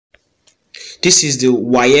This is the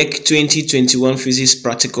Waec 2021 Physics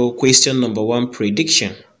Practical question number 1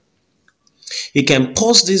 prediction. You can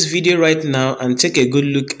pause this video right now and take a good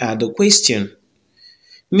look at the question.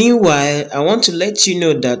 Meanwhile, I want to let you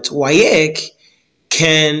know that Waec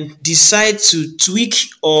can decide to tweak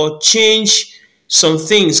or change some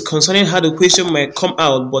things concerning how the question might come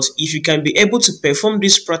out, but if you can be able to perform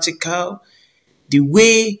this practical the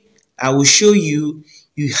way I will show you,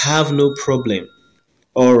 you have no problem.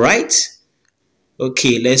 Alright?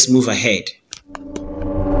 Okay, let's move ahead.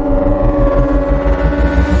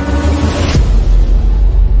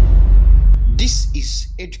 This is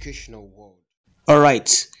Educational World.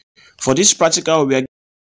 Alright, for this practical, we are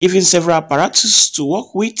given several apparatus to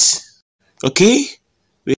work with. Okay?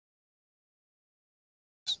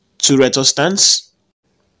 Two retro stands.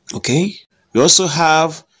 Okay? We also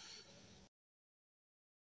have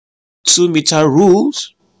 2 meter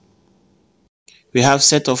rules. We have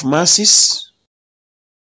set of masses.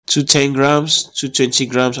 2 10 grams, 2 20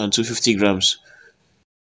 grams, and 2 50 grams.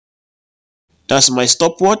 That's my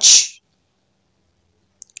stopwatch.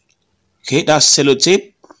 Okay, that's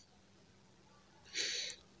sellotape.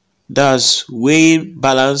 That's weighing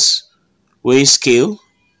balance, weighing scale.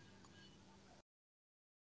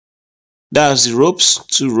 That's the ropes,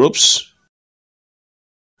 2 ropes.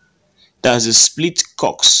 That's the split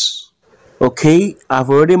cocks. Okay, I've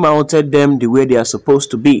already mounted them the way they are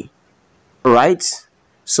supposed to be. Alright,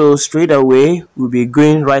 so straight away we'll be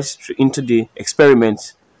going right into the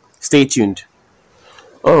experiment. Stay tuned.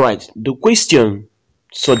 Alright, the question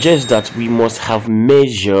suggests that we must have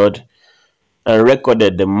measured and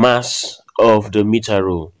recorded the mass of the meter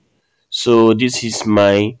rule. So this is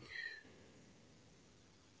my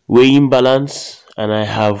weighing balance, and I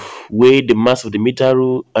have weighed the mass of the meter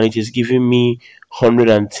rule, and it is giving me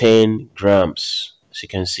 110 grams, as you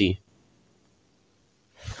can see.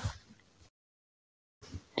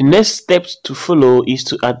 The next step to follow is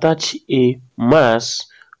to attach a mass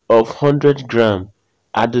of 100 grams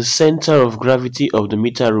at the center of gravity of the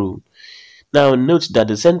meter rule. Now note that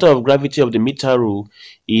the center of gravity of the meter rule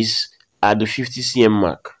is at the 50 cm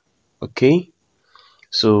mark. Okay,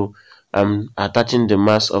 so I'm attaching the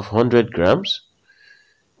mass of 100 grams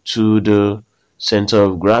to the center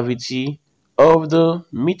of gravity of the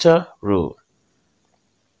meter rule,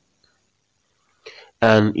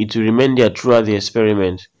 and it will remain there throughout the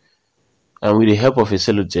experiment. And with the help of a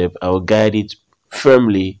sellotape, I will guide it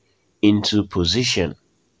firmly into position.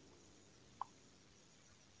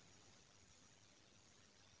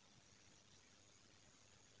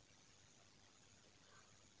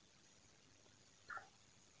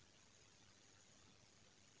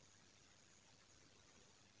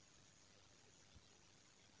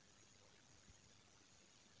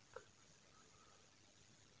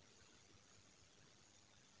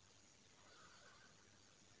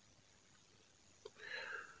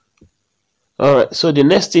 Alright, so the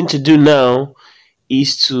next thing to do now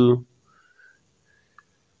is to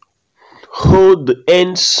hold the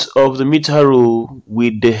ends of the meter rule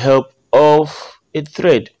with the help of a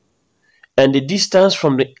thread, and the distance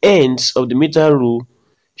from the ends of the meter rule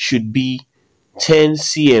should be 10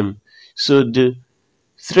 cm. So the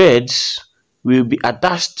threads will be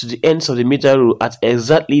attached to the ends of the meter rule at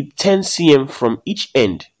exactly 10 cm from each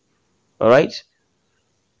end. Alright,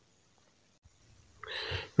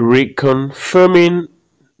 reconfirming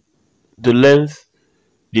the length,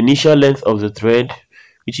 the initial length of the thread,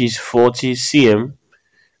 which is 40 cm.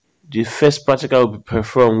 The first practical will be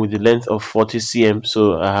performed with the length of 40 cm,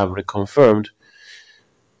 so I have reconfirmed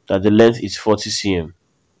that the length is 40 cm.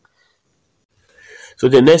 So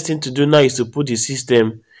the next thing to do now is to put the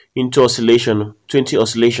system into oscillation, 20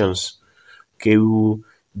 oscillations. Okay, we will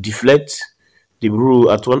deflect the rule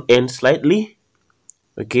at one end slightly,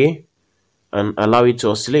 okay, and allow it to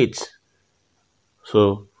oscillate.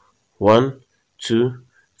 So 1, 2,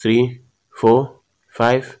 3, 4,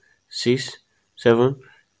 5, 6, 7,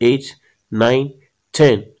 8, 9,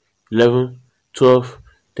 10, 11, 12,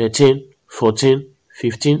 13, 14,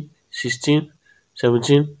 15, 16,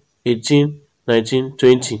 17, 18, 19,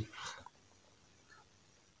 20.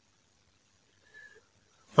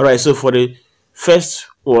 Alright, so for the first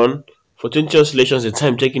one, for 20 oscillations, the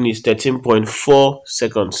time taken is 13.4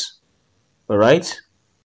 seconds. Alright,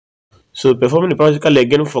 so performing the practical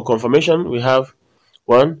again for confirmation, we have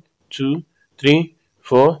 1, 2, 3,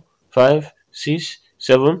 4, 5, 6,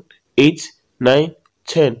 7, 8, 9,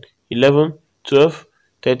 10, 11, 12,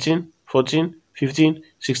 13, 14, 15,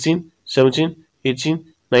 16, 17,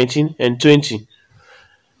 18, 19, and 20.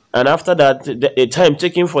 And after that, the time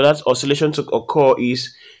taken for that oscillation to occur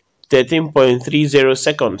is 13.30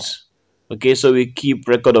 seconds. Okay, so we keep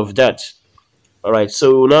record of that. All right,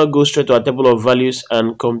 so we'll now go straight to our table of values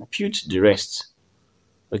and compute the rest.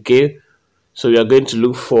 Okay, so we are going to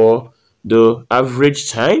look for the average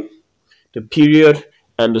time, the period,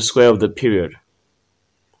 and the square of the period.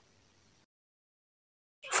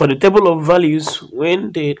 For the table of values,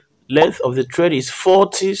 when the length of the thread is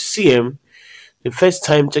 40 cm, the first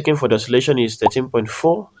time taken for the oscillation is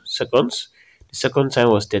 13.4 seconds. The second time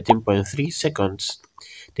was 13.3 seconds.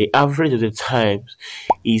 The average of the times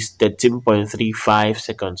is 13.35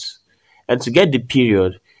 seconds. And to get the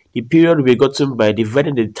period will be gotten by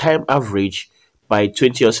dividing the time average by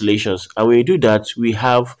 20 oscillations. And when you do that, we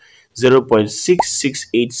have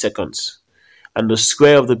 0.668 seconds. And the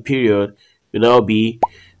square of the period will now be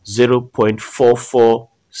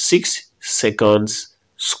 0.446 seconds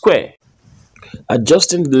square.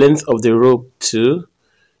 Adjusting the length of the rope to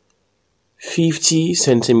 50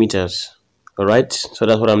 centimeters. Alright, so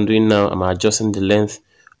that's what I'm doing now. I'm adjusting the length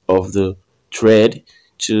of the thread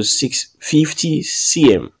to 650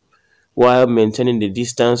 cm while maintaining the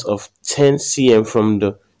distance of 10 cm from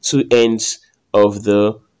the two ends of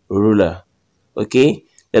the ruler. Okay,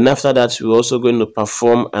 then after that, we're also going to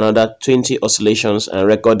perform another 20 oscillations and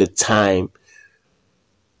record the time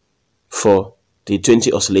for the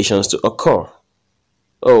 20 oscillations to occur.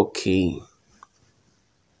 Okay.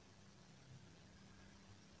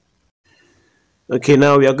 Okay,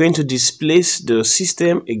 now we are going to displace the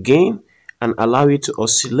system again and allow it to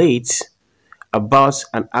oscillate about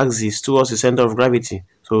an axis towards the center of gravity.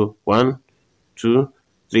 So 1, 2,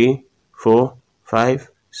 3, 4,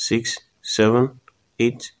 5, 6, 7,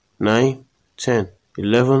 8, 9, 10,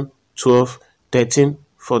 11, 12, 13,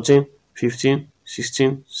 14, 15,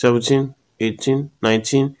 16, 17, 18,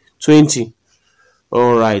 19, 20.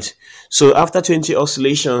 All right. So after 20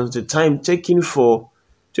 oscillations, the time taken for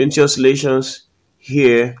 20 oscillations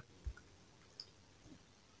here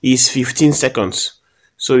is 15 seconds.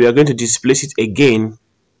 So we are going to displace it again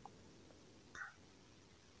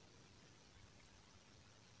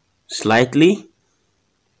slightly.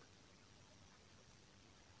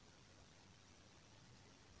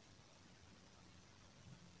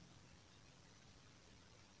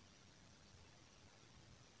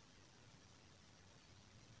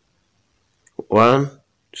 One,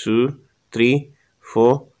 2, 3,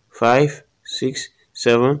 4, 5, 6,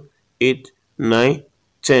 7, 8, 9,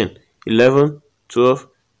 10, 11, 12,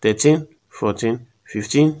 13, 14,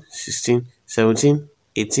 15, 16, 17,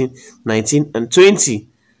 18, 19, and 20.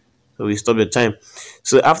 So we stop the time.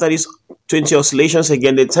 So after these 20 oscillations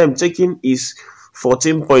again, the time taken is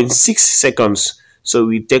 14.6 seconds. So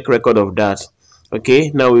we take record of that.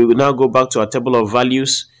 Okay, now we will now go back to our table of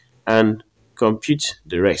values and compute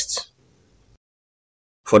the rest.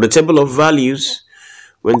 For the table of values,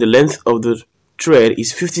 when the length of the thread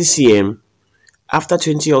is 50 cm, after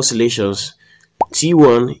 20 oscillations,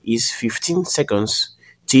 T1 is 15 seconds,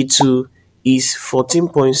 T2 is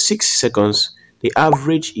 14.6 seconds, the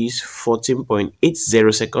average is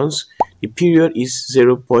 14.80 seconds, the period is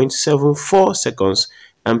 0.74 seconds,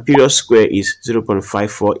 and period square is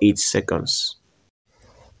 0.548 seconds.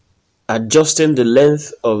 Adjusting the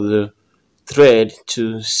length of the thread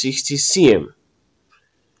to 60 cm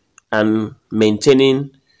and maintaining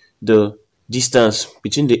the distance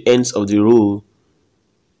between the ends of the rule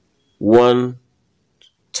 10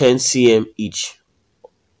 cm each.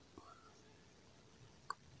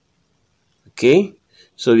 Okay,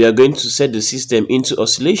 so we are going to set the system into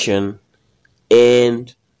oscillation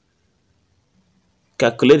and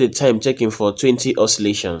calculate the time taken for 20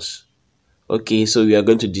 oscillations. Okay, so we are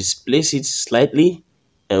going to displace it slightly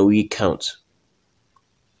and we count.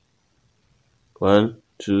 1,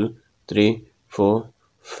 2, 3, 4,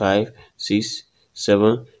 5, 6,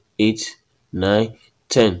 7, 8, 9,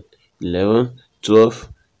 10, 11, 12,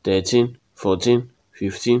 13, 14,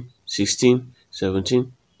 15, 16,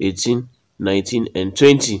 17, 18, 19, and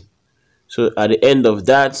 20. So at the end of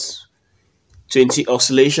that 20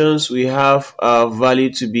 oscillations, we have our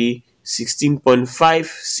value to be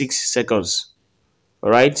 16.56 seconds. All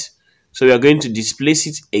right. So we are going to displace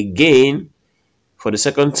it again for the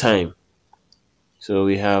second time. So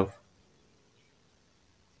we have,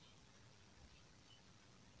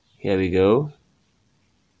 here we go.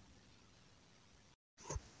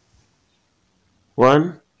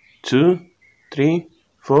 1, 2, 3,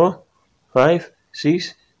 4, 5,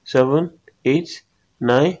 6, 7, 8,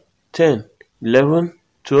 9, 10, 11,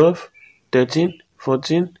 12, 13,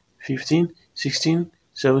 14, 15, 16,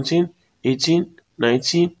 17, 18,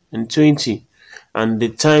 19, and 20. And the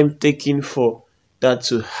time taken for that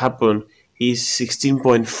to happen is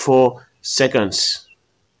 16.4 seconds.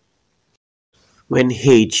 When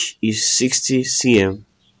H is 60 cm,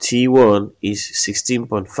 T1 is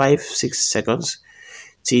 16.56 seconds,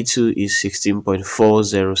 T2 is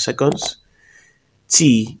 16.40 seconds,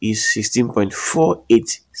 T is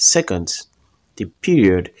 16.48 seconds, the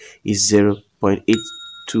period is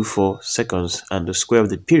 0.824 seconds, and the square of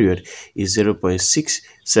the period is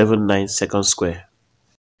 0.679 seconds square.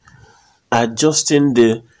 Adjusting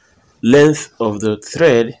the length of the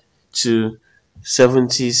thread to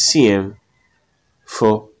 70 cm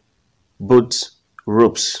for both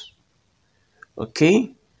ropes,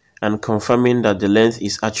 okay, and confirming that the length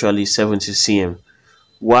is actually 70 cm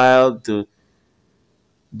while the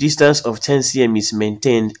distance of 10 cm is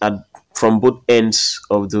maintained from both ends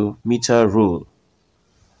of the meter rule.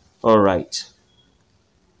 All right,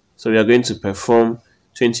 so we are going to perform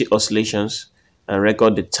 20 oscillations and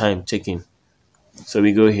record the time taken. So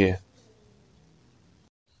we go here.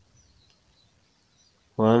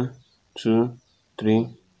 1, 2,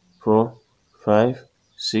 3, 4, 5,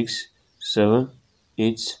 6, 7,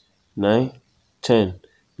 8, 9, 10,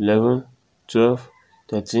 11, 12,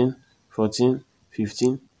 13, 14,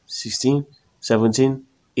 15, 16, 17,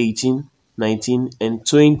 18, 19, and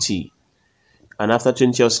 20. And after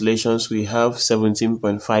 20 oscillations, we have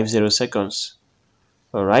 17.50 seconds.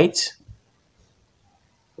 All right.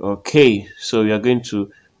 Okay, so we are going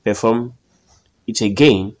to perform it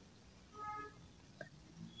again.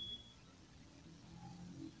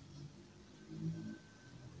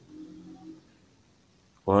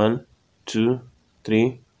 1, 2,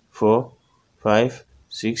 3, 4, 5,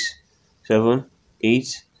 6, 7,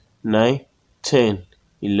 8, 9, 10,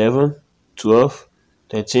 11, 12,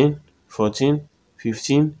 13, 14,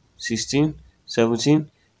 15, 16,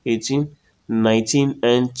 17, 18, 19,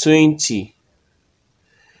 and 20.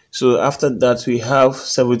 So after that, we have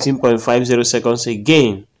 17.50 seconds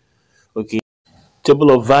again. Okay.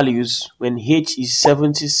 Table of values: when H is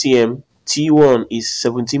 70 cm, T1 is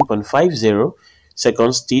 17.50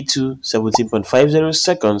 seconds, T2 17.50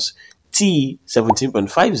 seconds, T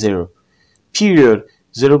 17.50, period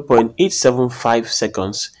 0.875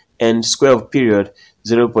 seconds, and square of period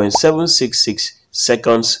 0.766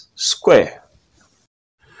 seconds square.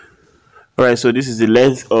 Alright, so this is the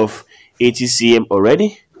length of 80 cm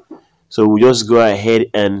already. So we'll just go ahead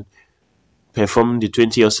and perform the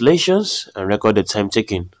 20 oscillations and record the time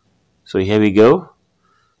taken. So here we go,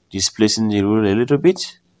 displacing the rule a little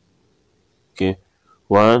bit. Okay,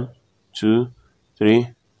 1, 2,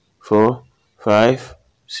 3, 4, 5,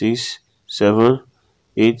 6, 7,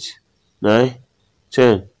 8, 9,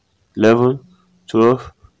 10, 11,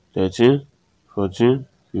 12, 13, 14,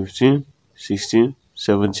 15, 16,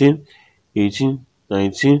 17, 18,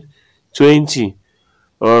 19, 20.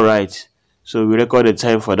 All right, so we record the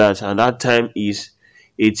time for that, and that time is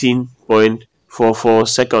 18.44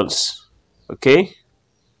 seconds. Okay,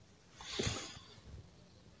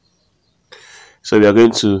 so we are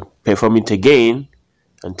going to perform it again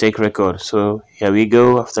and take record. So here we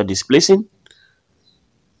go after displacing.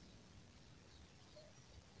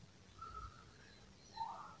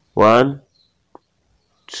 1,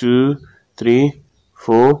 2, 3,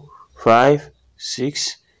 4, 5,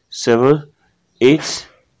 6, 7, 8,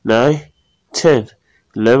 9, 10,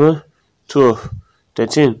 11, 12,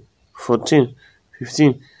 13, 14,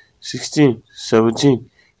 15, 16, 17,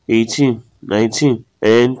 18, 19,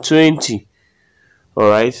 and 20.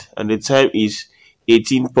 Alright, and the time is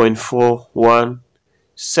 18.41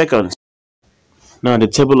 seconds. Now the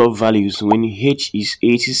table of values: when H is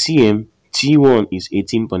 80 cm, T1 is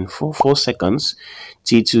 18.44 seconds,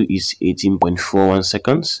 T2 is 18.41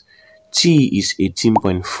 seconds, T is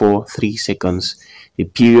 18.43 seconds, the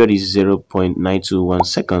period is 0.921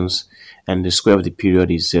 seconds, and the square of the period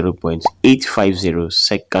is 0.850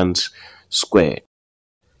 seconds squared.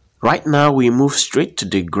 Right now we move straight to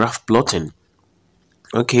the graph plotting.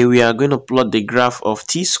 Okay, we are going to plot the graph of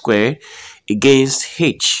T squared against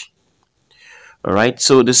H. Alright,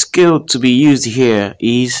 so the scale to be used here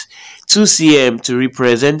is 2 cm to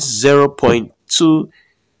represent 0.2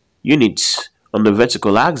 units on the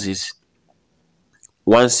vertical axis,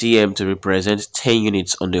 1 cm to represent 10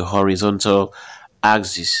 units on the horizontal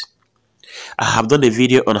axis. I have done a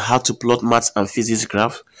video on how to plot maths and physics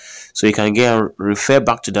graph, so you can get and refer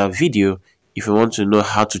back to that video if you want to know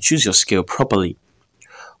how to choose your scale properly.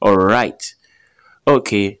 Alright,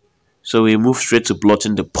 okay, so we move straight to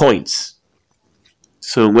plotting the points.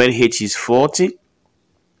 So when H is 40,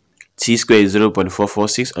 T squared is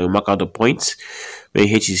 0.446, and we mark out the points. When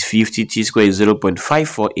H is 50, T squared is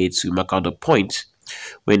 0.548, so we mark out the point.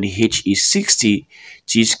 When H is 60,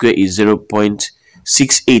 T squared is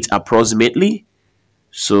 0.68 approximately,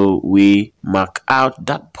 so we mark out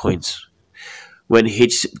that point. When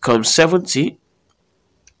H becomes 70,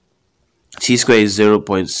 t square is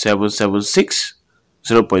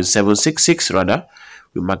 0.766 rather.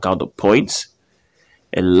 We mark out the points.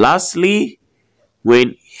 And lastly,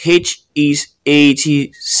 when h is 80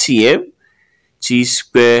 cm, t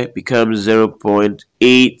square becomes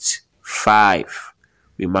 0.85.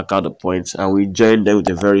 We mark out the points and we join them with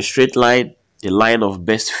a very straight line, the line of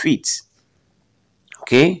best fit.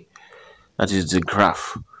 Okay, that is the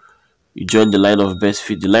graph. You join the line of best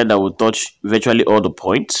fit, the line that will touch virtually all the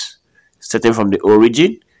points, starting from the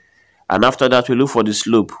origin. And after that, we look for the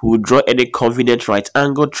slope. We will draw any convenient right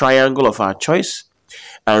angle triangle of our choice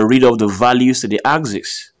and read off the values to the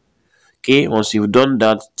axis. Okay, once you've done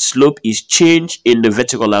that, slope is change in the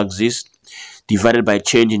vertical axis divided by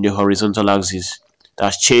change in the horizontal axis.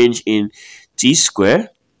 That's change in t square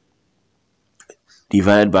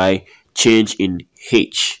divided by change in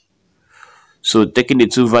h. So taking the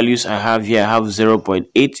two values I have here, I have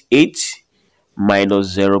 0.88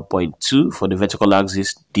 minus 0.2 for the vertical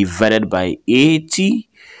axis divided by 80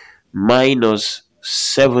 minus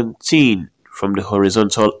 17 from the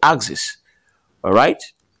horizontal axis. All right.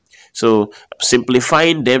 So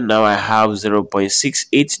simplifying them now, I have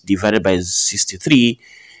 0.68 divided by 63,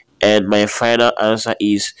 and my final answer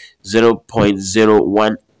is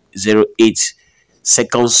 0.0108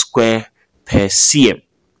 seconds square per cm.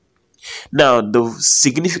 Now, the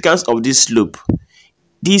significance of this slope,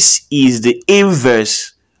 this is the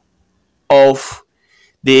inverse of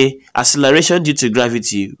the acceleration due to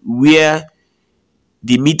gravity, where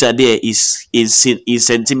the meter there is in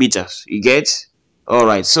centimeters. You get? All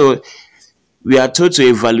right. So we are told to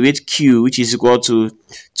evaluate q, which is equal to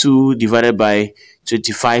 2 divided by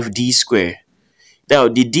 25d square. Now,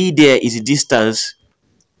 the d there is the distance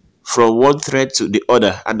from one thread to the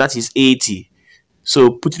other, and that is 80.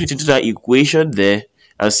 So putting it into that equation there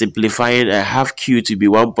and simplifying, I have q to be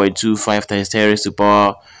 1.25 times 10 raised to the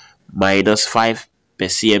power minus 5 per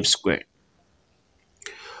cm squared.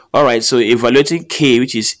 All right, so evaluating k,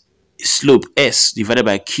 which is slope s divided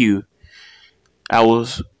by q, I will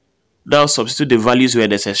now substitute the values where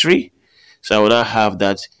necessary. So I will now have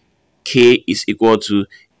that k is equal to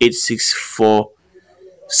 864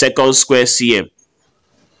 seconds square cm.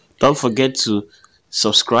 Don't forget to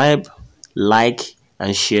subscribe, like,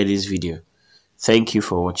 and share this video. Thank you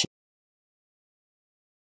for watching.